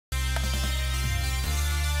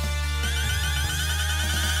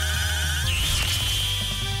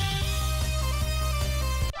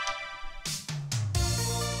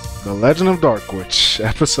The Legend of Dark Witch,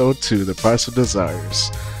 Episode 2, The Price of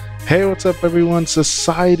Desires. Hey, what's up everyone?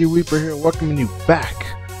 Society Reaper here, welcoming you back.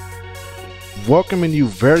 Welcoming you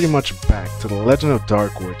very much back to The Legend of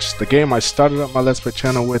Dark Witch, the game I started up my Let's Play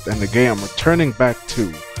channel with and the game I'm returning back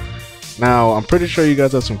to. Now, I'm pretty sure you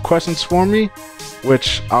guys have some questions for me,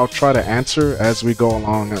 which I'll try to answer as we go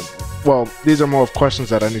along. Well, these are more of questions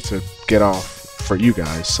that I need to get off for you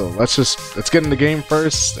guys. So let's get in the game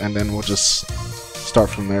first, and then we'll just start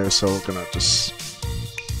from there. So we're gonna just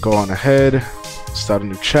go on ahead, start a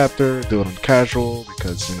new chapter, do it on casual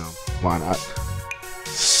because, you know, why not?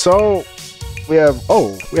 So we have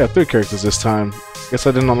 3 characters this time. Guess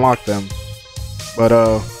I didn't unlock them, but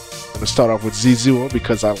I'm gonna start off with Zizua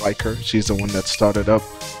because I like her. She's the one that started up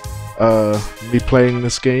me playing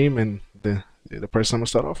this game, and the person I'm gonna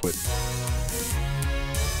start off with.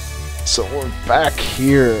 So we're back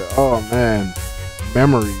here. Oh man,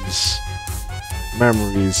 memories.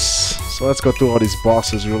 So let's go through all these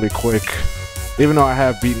bosses really quick. Even though I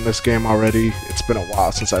have beaten this game already, it's been a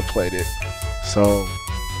while since I played it. So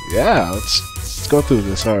yeah, let's go through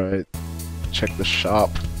this. Alright, check the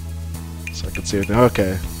shop so I can see everything.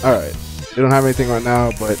 Okay, alright, we don't have anything right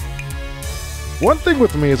now, but one thing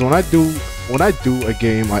with me is when I do a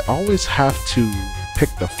game, I always have to pick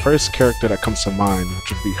the first character that comes to mind,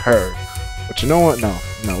 which would be her. But you know what? No,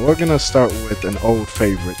 we're gonna start with an old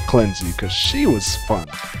favorite, Cleansey, because she was fun.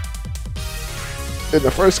 In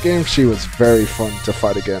the first game, she was very fun to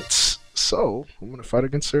fight against. So I'm gonna fight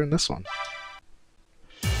against her in this one.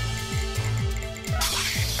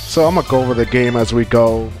 So I'm gonna go over the game as we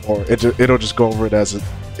go, or it'll just go over it as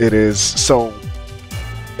it is. So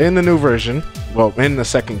in the new version, well, in the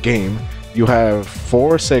second game, you have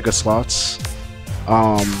 4 Sega slots.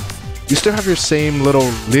 You still have your same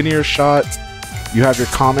little linear shot. You have your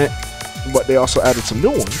comet, but they also added some new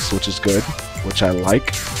ones, which is good, which I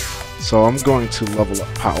like. So I'm going to level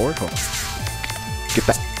up power. Hold on. Get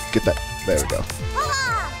that. There we go.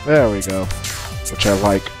 There we go. Which I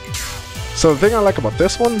like. So the thing I like about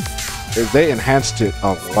this one is they enhanced it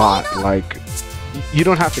a lot. Like, you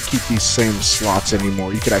don't have to keep these same slots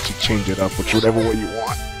anymore. You could actually change it up with whatever way you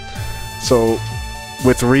want. So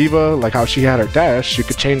with Reva, like how she had her dash, you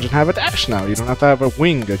could change and have a dash now. You don't have to have a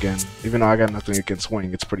wing again. Even though I got nothing against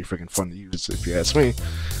wing, it's pretty freaking fun to use if you ask me.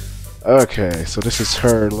 Okay, so this is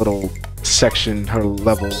her little section, her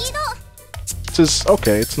level. This is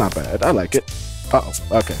okay, it's not bad. I like it. Uh-oh,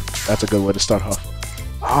 okay. That's a good way to start off.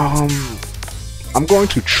 I'm going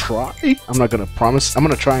to try. I'm not going to promise. I'm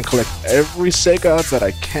going to try and collect every Sega that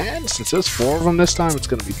I can. Since there's 4 of them this time, it's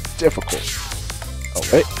going to be difficult. Oh,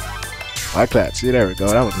 wait. Like that. See, there we go.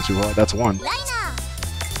 That wasn't too hard. That's 1.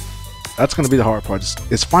 That's going to be the hard part.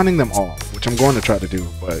 Is finding them all, which I'm going to try to do,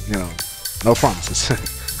 but, you know, no promises.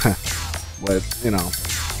 But, you know.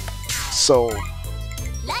 So,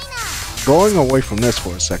 going away from this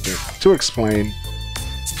for a second, to explain,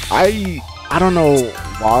 I don't know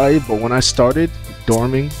why, but when I started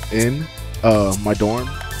dorming in my dorm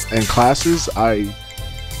and classes, I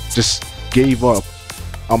just gave up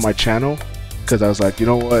on my channel because I was like, you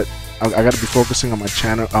know what, I gotta be focusing on my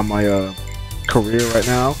channel, on my career right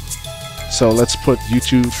now. So let's put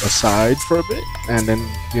YouTube aside for a bit, and then,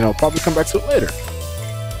 you know, probably come back to it later.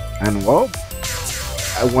 And well,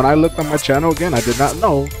 when I looked on my channel again, I did not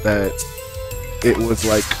know that it was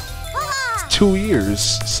like 2 years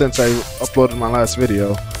since I uploaded my last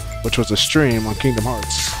video, which was a stream on Kingdom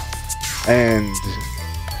Hearts. And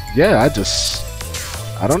yeah,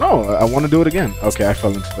 I don't know, I want to do it again. Okay, I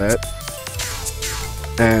fell into that.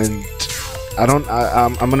 And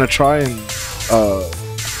I'm gonna try and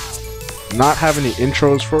not have any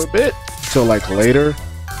intros for a bit till like later.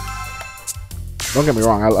 Don't get me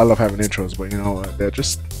wrong, I love having intros, but you know, they're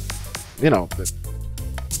just, you know, they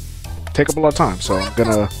take up a lot of time, so I'm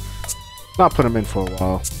gonna not put them in for a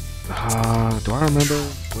while. Do I remember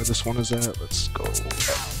where this one is at? Let's go. I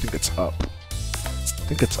think it's up. I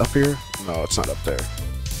think it's up here. No, it's not up there.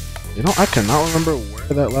 You know, I cannot remember where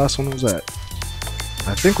that last one was at.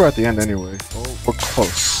 I think we're at the end anyway. Oh, we're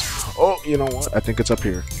close. Oh, you know what? I think it's up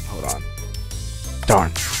here. Hold on.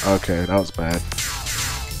 Darn. Okay, that was bad.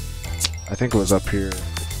 I think it was up here.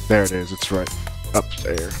 There it is. It's right up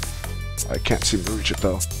there. I can't seem to reach it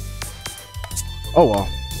though. Oh well.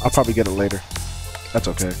 I'll probably get it later. That's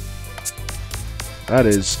okay. That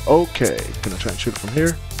is okay. Gonna try and shoot it from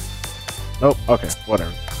here. Nope. Okay.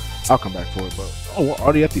 Whatever. I'll come back for it. But oh, we're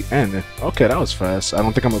already at the end. Okay, that was fast. I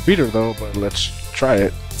don't think I'm a beater though, but let's try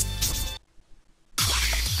it.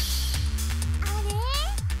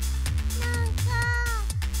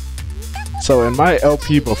 So in my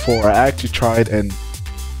LP before, I actually tried and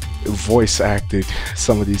voice acted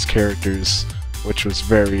some of these characters, which was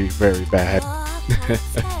very, very bad.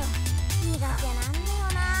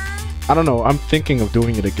 I don't know, I'm thinking of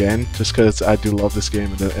doing it again just because I do love this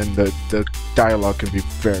game, and the dialogue can be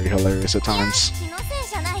very hilarious at times.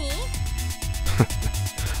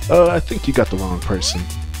 I think you got the wrong person.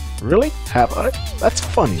 Really? Have I? That's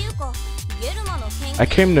funny. I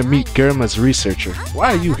came to meet Germa's researcher.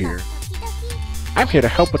 Why are you here? I'm here to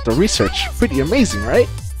help with the research. Pretty amazing, right?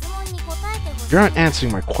 You aren't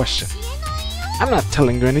answering my question. I'm not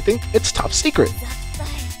telling you anything. It's top secret.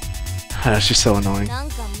 She's so annoying.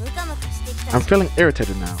 I'm feeling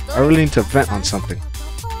irritated now. I really need to vent on something.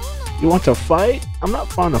 You want to fight? I'm not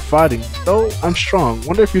fond of fighting, though I'm strong.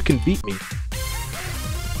 Wonder if you can beat me.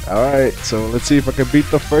 Alright, so let's see if I can beat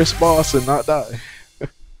the first boss and not die.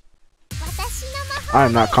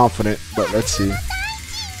 I'm not confident, but let's see.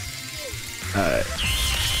 Alright.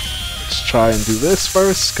 Let's try and do this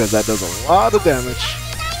first, because that does a lot of damage.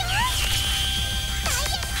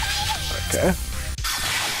 Okay.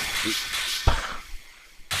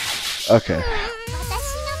 Okay.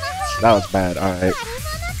 That was bad, alright.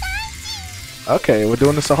 Okay, we're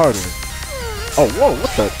doing this the hard way. Oh, whoa,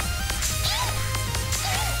 what the?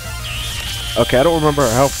 Okay, I don't remember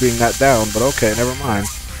her health being that down, but okay, never mind.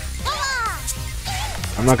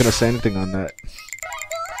 I'm not gonna say anything on that.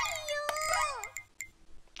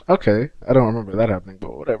 Okay, I don't remember that happening,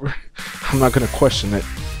 but whatever. I'm not gonna question it.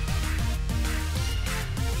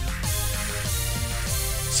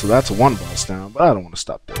 So that's one boss down, but I don't want to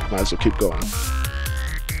stop there. Might as well keep going.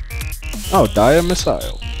 Oh, Dia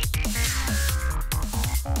Missile.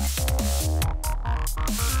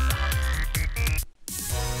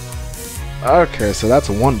 Okay, so that's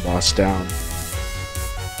one boss down.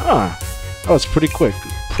 Ah, that was pretty quick.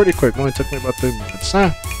 Pretty quick. Only took me about 3 minutes.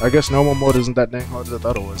 I guess normal mode isn't that dang hard as I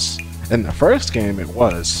thought it was. In the first game, it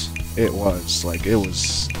was. It was. Like, it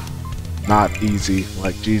was not easy.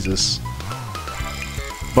 Like, Jesus.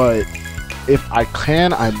 But if I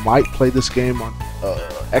can, I might play this game on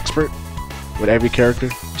expert with every character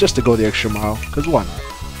just to go the extra mile. Because why not?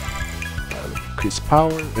 Increase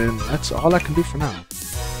power, and that's all I can do for now.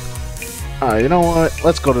 Alright, you know what?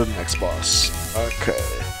 Let's go to the next boss. Okay.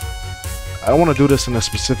 I don't want to do this in a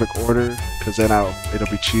specific order, because then it'll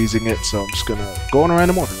be cheesing it, so I'm just gonna go in a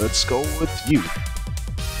random order. Let's go with you.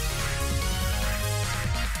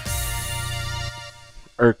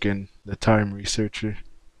 Erkin, the time researcher.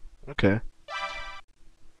 Okay.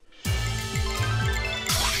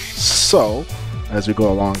 So, as we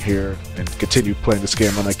go along here and continue playing this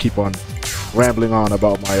game, and I keep on rambling on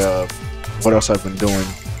about my what else I've been doing.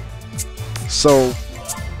 So,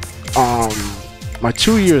 my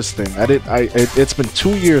 2 years thing. It's been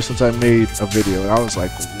 2 years since I made a video, and I was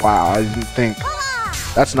like, wow, I didn't think.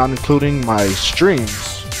 That's not including my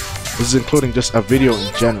streams. This is including just a video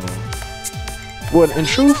in general. Well, in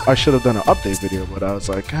truth, I should have done an update video, but I was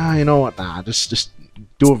like, you know what? Nah, just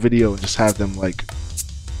do a video and just have them like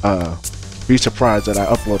be surprised that I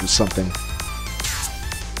uploaded something.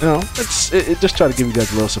 You know, it just try to give you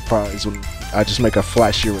guys a little surprise when I just make a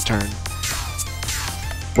flashy return.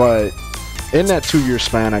 But in that 2 year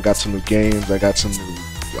span, I got some new games, I got some new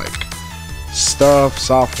like stuff,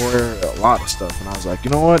 software, a lot of stuff, and I was like,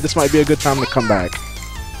 you know what, this might be a good time to come back.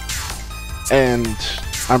 And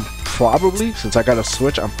I'm probably, since I got a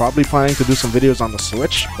Switch, I'm probably planning to do some videos on the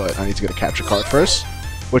Switch, but I need to get a capture card first,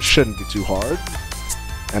 which shouldn't be too hard,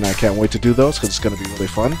 and I can't wait to do those because it's going to be really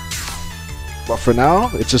fun. But for now,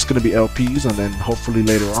 it's just going to be LPs, and then hopefully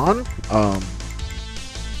later on,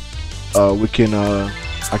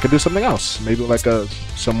 I could do something else. Maybe like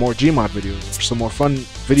some more Gmod videos, or some more fun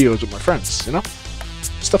videos with my friends, you know?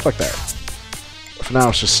 Stuff like that. But for now,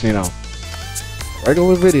 it's just, you know,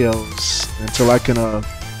 regular videos until I can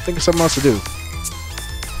think of something else to do.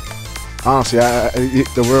 Honestly,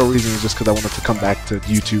 the real reason is just because I wanted to come back to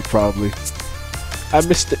YouTube, probably. I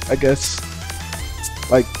missed it, I guess.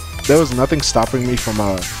 Like, there was nothing stopping me from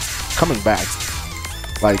coming back.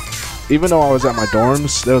 Like, even though I was at my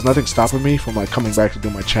dorms, there was nothing stopping me from like coming back to do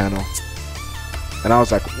my channel. And I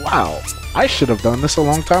was like, wow, I should have done this a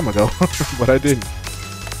long time ago, but I didn't.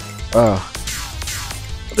 But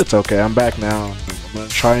it's okay, I'm back now. I'm gonna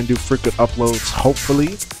try and do frequent uploads,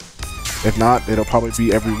 hopefully. If not, it'll probably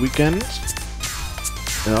be every weekend.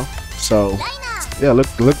 You know? So, yeah,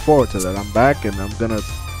 look forward to that. I'm back, and I'm gonna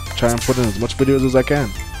try and put in as much videos as I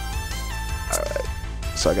can. Alright,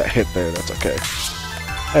 so I got hit there, that's okay.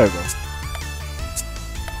 There we go.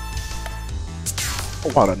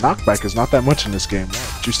 Oh wow, the knockback is not that much in this game. Wow,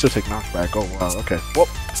 but you still take knockback. Oh wow, okay. Whoop.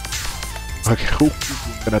 Okay, ooh,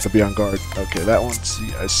 gonna have to be on guard. Okay, that one.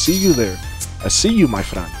 I see you there. I see you, my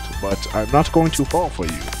friend. but I'm not going to fall for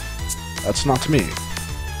you. That's not me.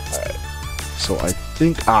 Alright. So I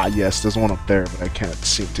think... Ah, yes, there's one up there, but I can't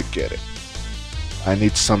seem to get it. I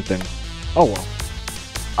need something. Oh, well.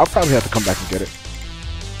 I'll probably have to come back and get it.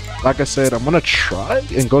 Like I said, I'm gonna try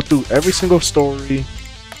and go through every single story.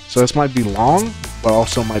 So this might be long, but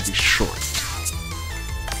also might be short.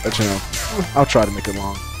 But you know, I'll try to make it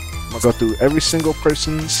long. I'm gonna go through every single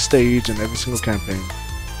person's stage and every single campaign.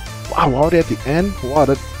 Wow, already at the end? Wow,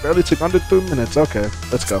 that barely took under 3 minutes. Okay,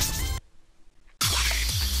 let's go.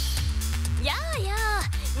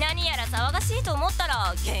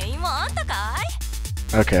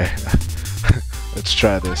 Okay, let's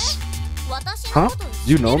try this. Huh?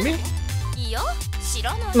 You know me?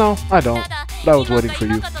 No, I don't. But I was waiting for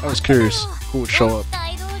you. I was curious who would show up.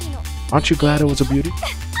 Aren't you glad it was a beauty?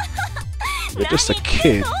 You're just a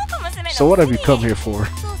kid. So what have you come here for?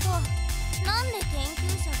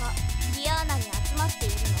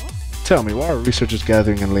 Tell me, why are researchers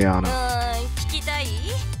gathering in Liana?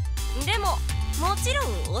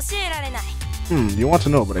 You want to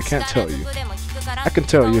know, but I can't tell you. I can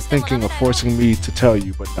tell you're thinking of forcing me to tell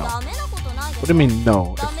you, but no. What do you mean,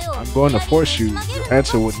 no? If I'm going to force you, your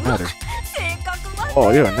answer wouldn't matter.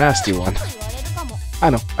 Oh, you're a nasty one. I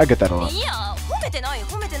know, I get that a lot.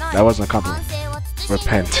 That wasn't a compliment.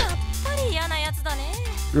 Repent.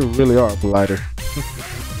 You really are a blighter.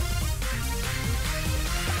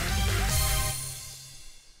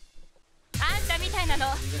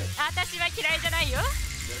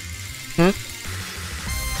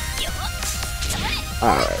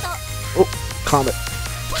 Alright. Oh, comet.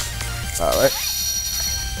 Alright.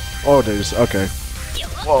 Oh, there's... Okay.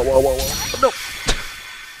 Whoa, whoa, whoa, whoa. No!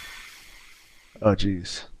 Oh,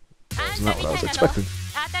 jeez. That's not what I was expecting.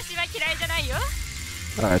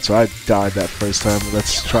 Alright, so I died that first time.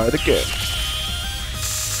 Let's try it again.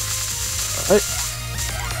 Alright.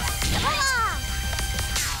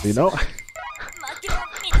 You know...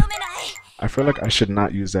 I feel like I should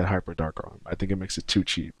not use that Hyper Dark Arm. I think it makes it too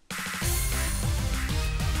cheap.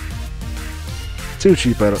 Too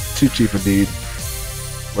cheap indeed.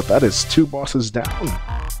 But that is 2 bosses down.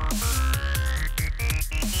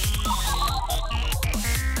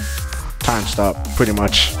 Time stop, pretty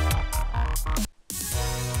much.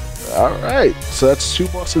 Alright, so that's 2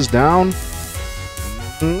 bosses down.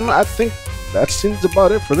 I think that seems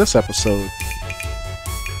about it for this episode.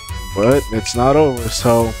 But it's not over,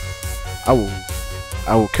 so I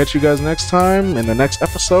will catch you guys next time in the next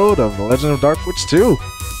episode of The Legend of Dark Witch 2.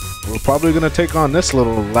 We're probably going to take on this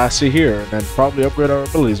little lassie here and then probably upgrade our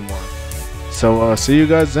abilities more. So see you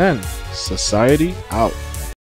guys then. Society out.